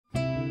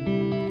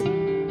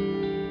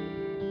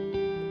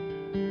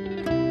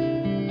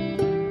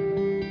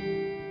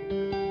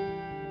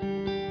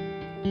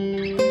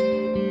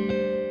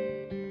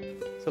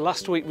So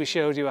last week we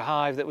showed you a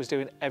hive that was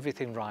doing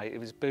everything right. It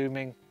was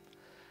booming,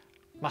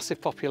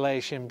 massive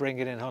population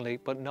bringing in honey,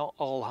 but not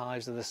all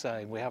hives are the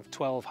same. We have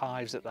 12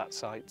 hives at that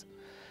site,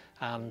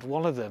 and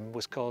one of them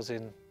was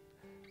causing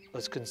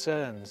us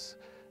concerns.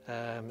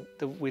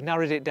 We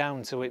narrowed it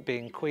down to it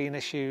being queen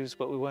issues,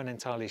 but we weren't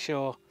entirely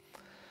sure.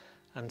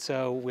 And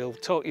so we'll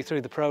talk you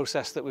through the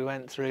process that we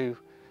went through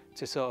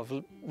to sort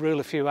of rule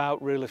a few out,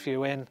 rule a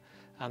few in,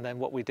 and then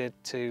what we did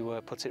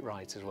to put it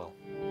right as well.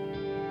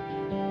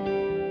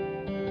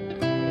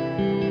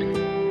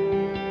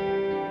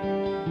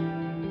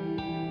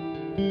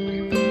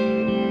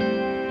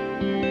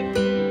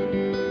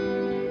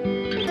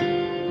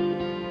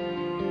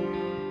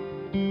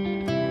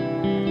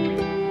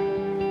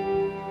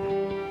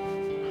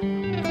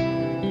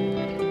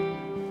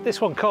 This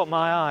one caught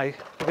my eye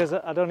because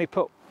I'd only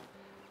put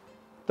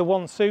the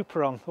one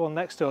super on, the one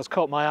next to us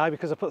caught my eye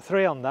because I put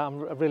 3 on that. I'm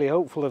really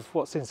hopeful of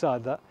what's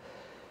inside that.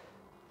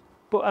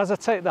 But as I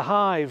take the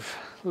hive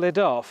lid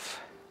off,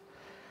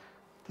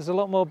 there's a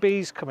lot more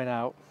bees coming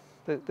out.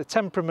 The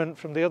temperament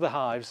from the other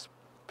hives,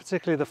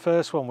 particularly the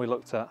first one we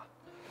looked at,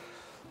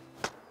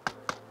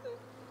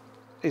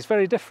 is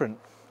very different.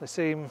 They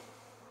seem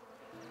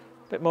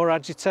a bit more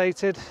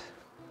agitated.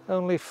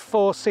 Only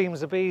 4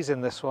 seams of bees in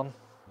this one.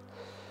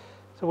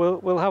 So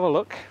we'll have a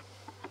look.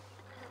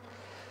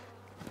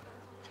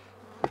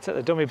 I'll take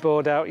the dummy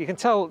board out. You can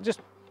tell just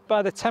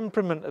by the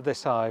temperament of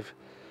this hive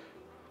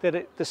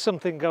that there's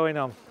something going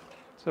on.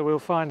 So we'll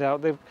find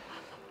out. They've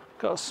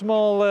got a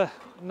smaller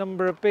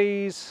number of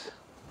bees.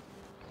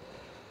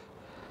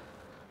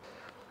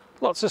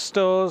 Lots of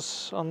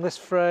stores on this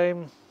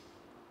frame.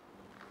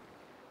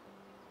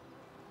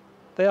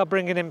 They are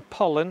bringing in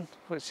pollen,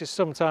 which is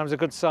sometimes a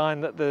good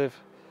sign that they're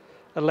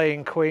a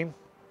laying queen.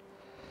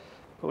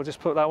 But we'll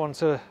just put that one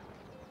to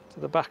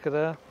the back of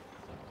there.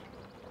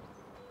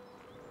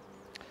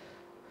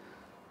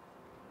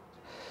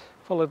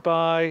 Followed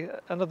by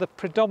another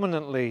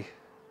predominantly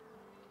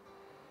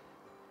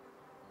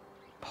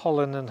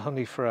pollen and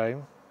honey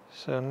frame.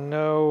 So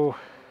no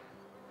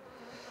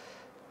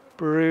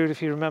brood.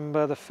 If you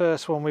remember the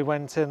first one we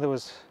went in, we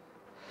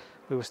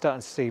were starting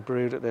to see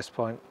brood at this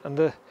point. And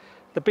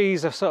the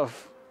bees are sort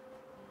of,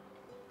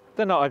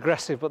 they're not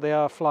aggressive, but they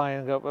are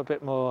flying up a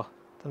bit more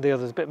than the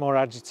others, a bit more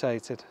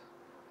agitated.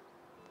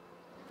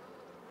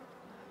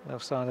 No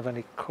sign of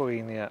any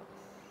queen yet.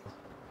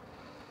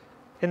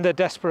 In their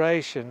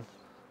desperation,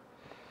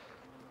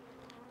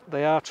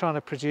 they are trying to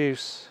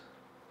produce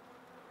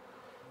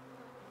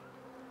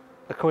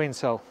a queen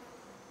cell.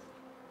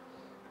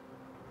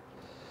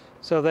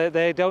 So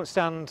they don't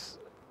stand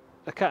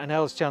a cat and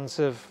hell's chance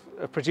of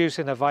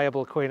producing a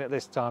viable queen at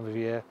this time of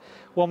year.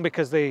 One,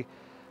 because it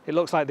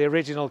looks like the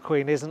original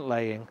queen isn't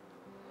laying.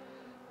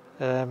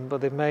 But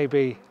they may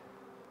be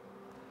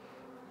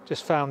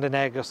just found an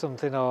egg or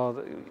something,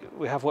 or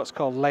we have what's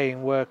called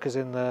laying workers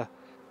in there.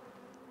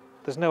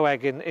 There's no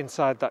egg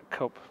inside that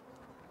cup,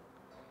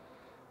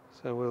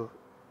 so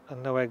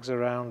and no eggs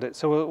around it.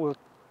 So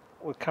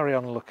we'll carry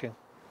on looking.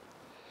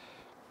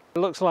 It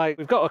looks like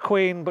we've got a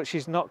queen, but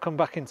she's not come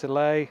back into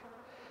lay.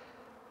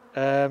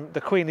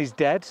 The queen is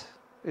dead,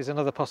 is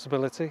another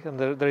possibility, and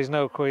there is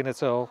no queen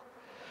at all,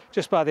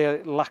 just by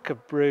the lack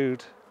of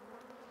brood.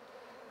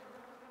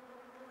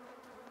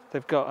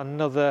 They've got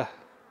another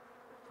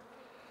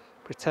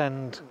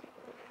pretend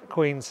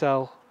queen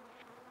cell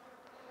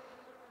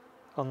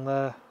on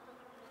there.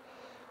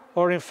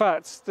 Or in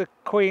fact, the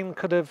queen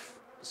could have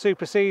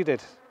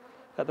superseded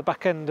at the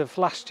back end of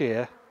last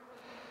year,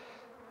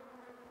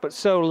 but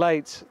so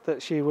late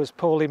that she was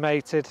poorly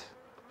mated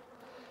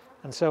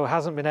and so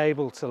hasn't been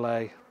able to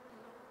lay.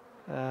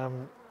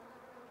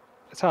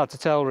 It's hard to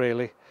tell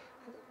really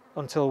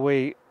until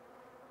we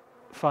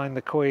find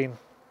the queen.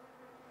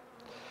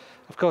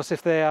 Of course,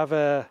 if they have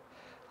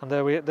and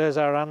there's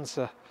our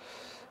answer.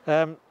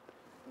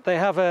 They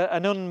have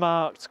an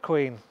unmarked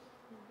queen,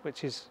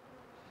 which is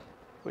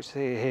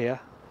here,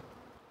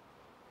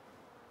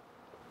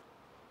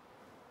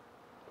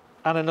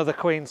 and another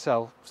queen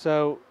cell.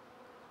 So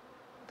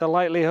the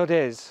likelihood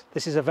is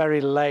this is a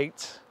very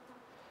late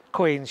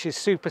queen. She's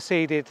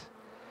superseded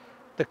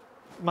the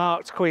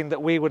marked queen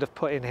that we would have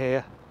put in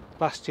here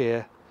last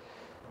year.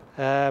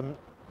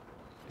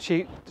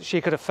 She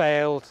could have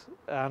failed,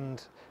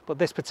 but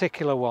this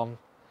particular one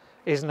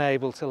isn't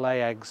able to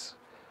lay eggs.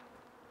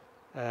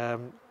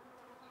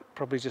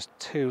 Probably just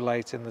too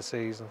late in the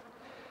season.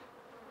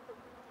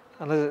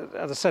 And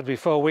as I said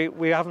before,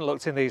 we haven't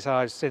looked in these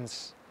hives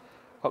since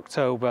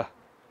October,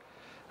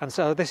 and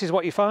so this is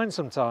what you find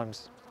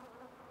sometimes.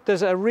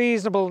 There's a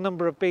reasonable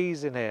number of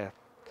bees in here,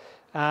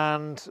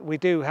 and we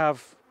do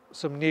have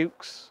some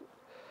nukes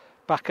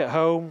back at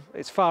home.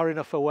 It's far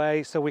enough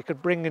away so we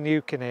could bring a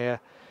nuke in here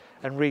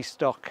and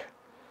restock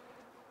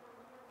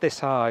this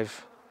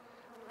hive,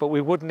 but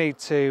we would need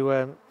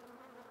to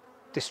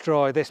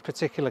destroy this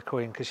particular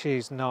queen because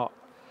she's not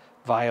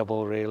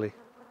viable really.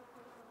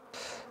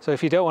 So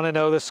if you don't want to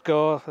know the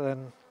score,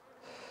 then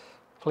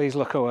please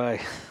look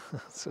away.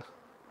 So,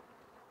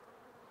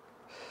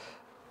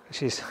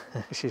 she's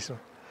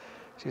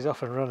She's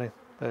off and running.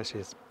 There she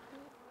is.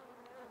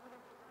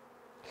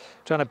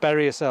 Trying to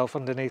bury herself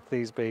underneath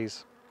these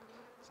bees.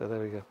 So there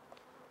we go.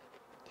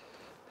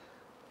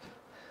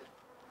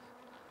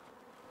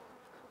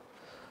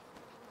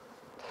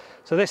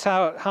 So this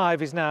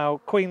hive is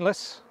now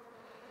queenless,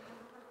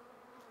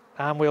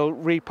 and we'll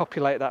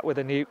repopulate that with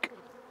a nuke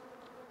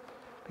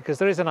because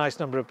there is a nice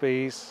number of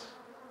bees.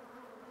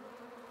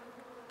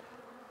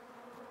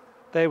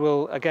 They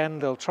will, again,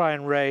 they'll try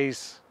and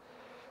raise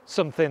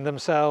something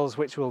themselves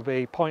which will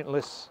be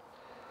pointless.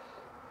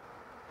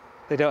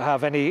 They don't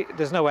have any,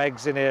 there's no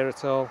eggs in here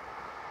at all.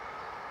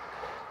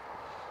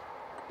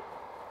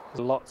 There's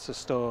lots of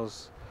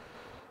stores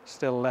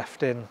still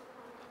left in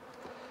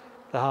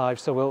the hive,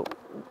 so we'll,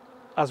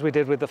 as we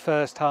did with the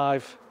first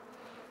hive,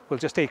 we'll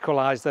just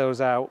equalise those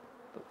out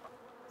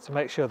to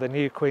make sure the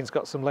new queen's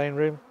got some laying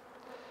room.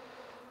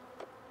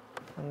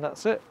 And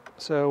that's it.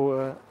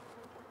 So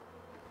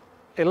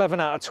 11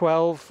 out of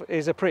 12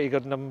 is a pretty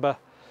good number.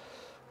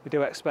 We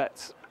do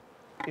expect,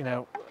 you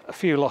know, a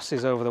few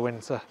losses over the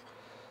winter,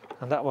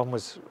 and that one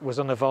was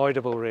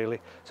unavoidable really.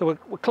 So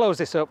we'll close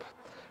this up.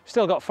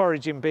 Still got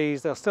foraging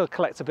bees, they'll still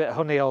collect a bit of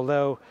honey,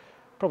 although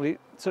probably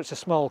such a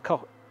small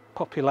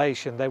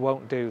population they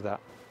won't do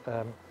that.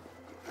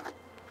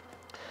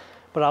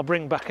 But I'll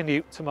bring back a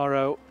nuke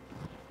tomorrow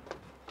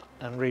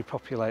and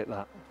repopulate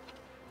that.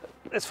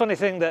 It's a funny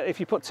thing that if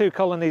you put two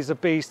colonies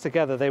of bees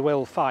together, they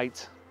will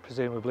fight,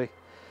 presumably.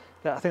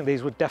 I think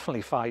these would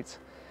definitely fight.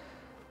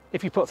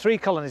 If you put three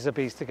colonies of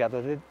bees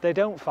together, they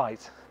don't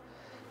fight.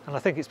 And I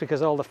think it's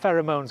because all the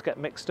pheromones get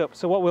mixed up.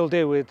 So what we'll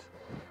do with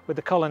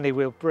the colony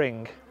we'll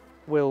bring,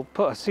 we'll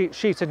put a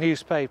sheet of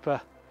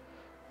newspaper,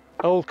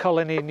 old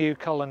colony, new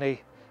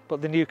colony,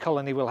 but the new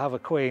colony will have a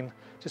queen.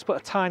 Just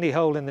put a tiny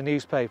hole in the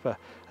newspaper,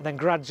 and then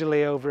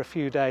gradually over a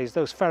few days,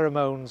 those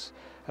pheromones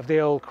of the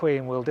old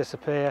queen will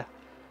disappear.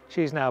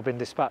 She's now been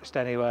dispatched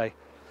anyway.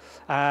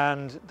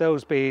 And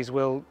those bees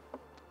will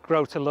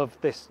grow to love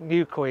this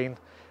new queen,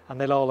 and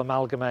they'll all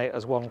amalgamate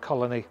as one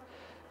colony.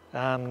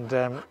 And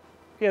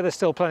yeah, there's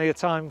still plenty of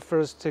time for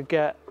us to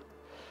get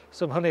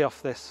some honey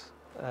off this.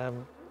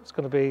 It's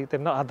going to be,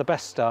 they've not had the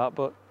best start,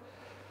 but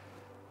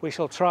we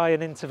shall try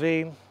and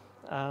intervene,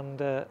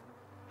 and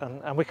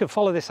we can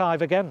follow this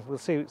hive again. We'll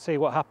see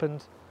what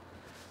happened,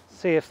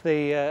 see if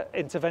the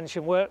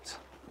intervention worked,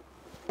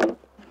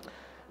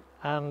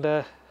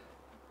 and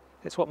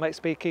it's what makes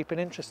beekeeping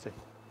interesting.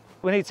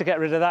 We need to get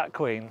rid of that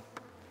queen,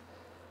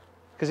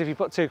 because if you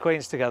put two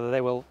queens together,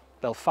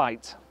 they'll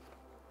fight.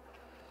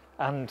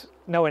 And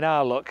knowing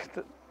our luck,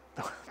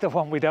 the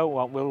one we don't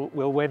want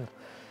will win.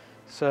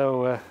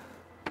 So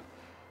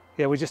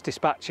yeah, we just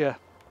dispatch her,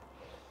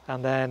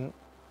 and then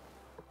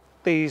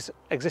these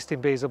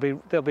existing bees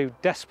they'll be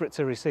desperate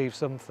to receive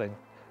something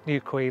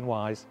new queen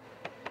wise,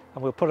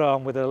 and we'll put her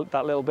on with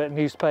that little bit of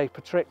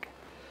newspaper trick,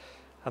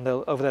 and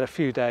they'll, over there a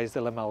few days,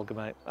 they'll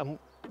amalgamate. And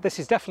this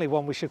is definitely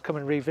one we should come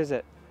and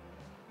revisit,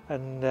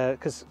 and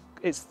because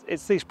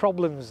it's these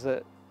problems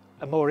that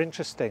are more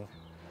interesting,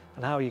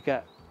 and how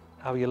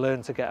you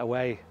learn to get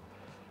away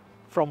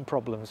from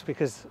problems.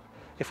 Because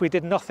if we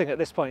did nothing at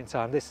this point in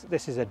time,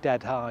 this is a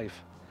dead hive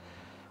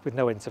with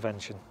no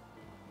intervention.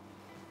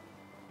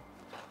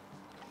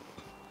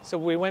 So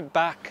we went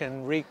back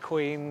and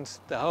requeened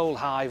the whole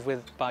hive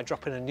by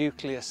dropping a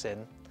nucleus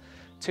in.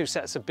 Two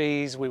sets of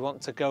bees. We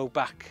want to go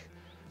back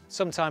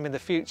sometime in the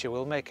future.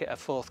 We'll make it a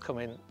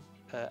forthcoming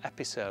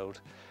episode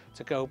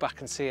to go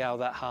back and see how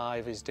that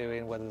hive is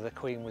doing, whether the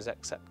queen was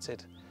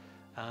accepted.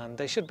 And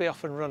they should be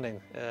off and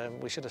running.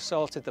 We should have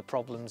sorted the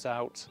problems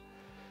out.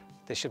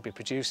 They should be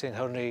producing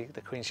honey,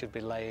 the queen should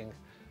be laying.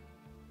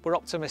 We're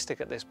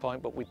optimistic at this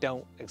point, but we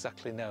don't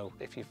exactly know.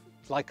 If you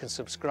like and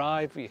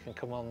subscribe, you can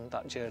come on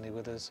that journey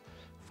with us,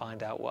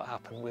 find out what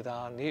happened with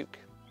our nuke.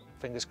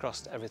 Fingers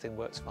crossed everything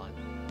works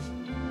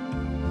fine.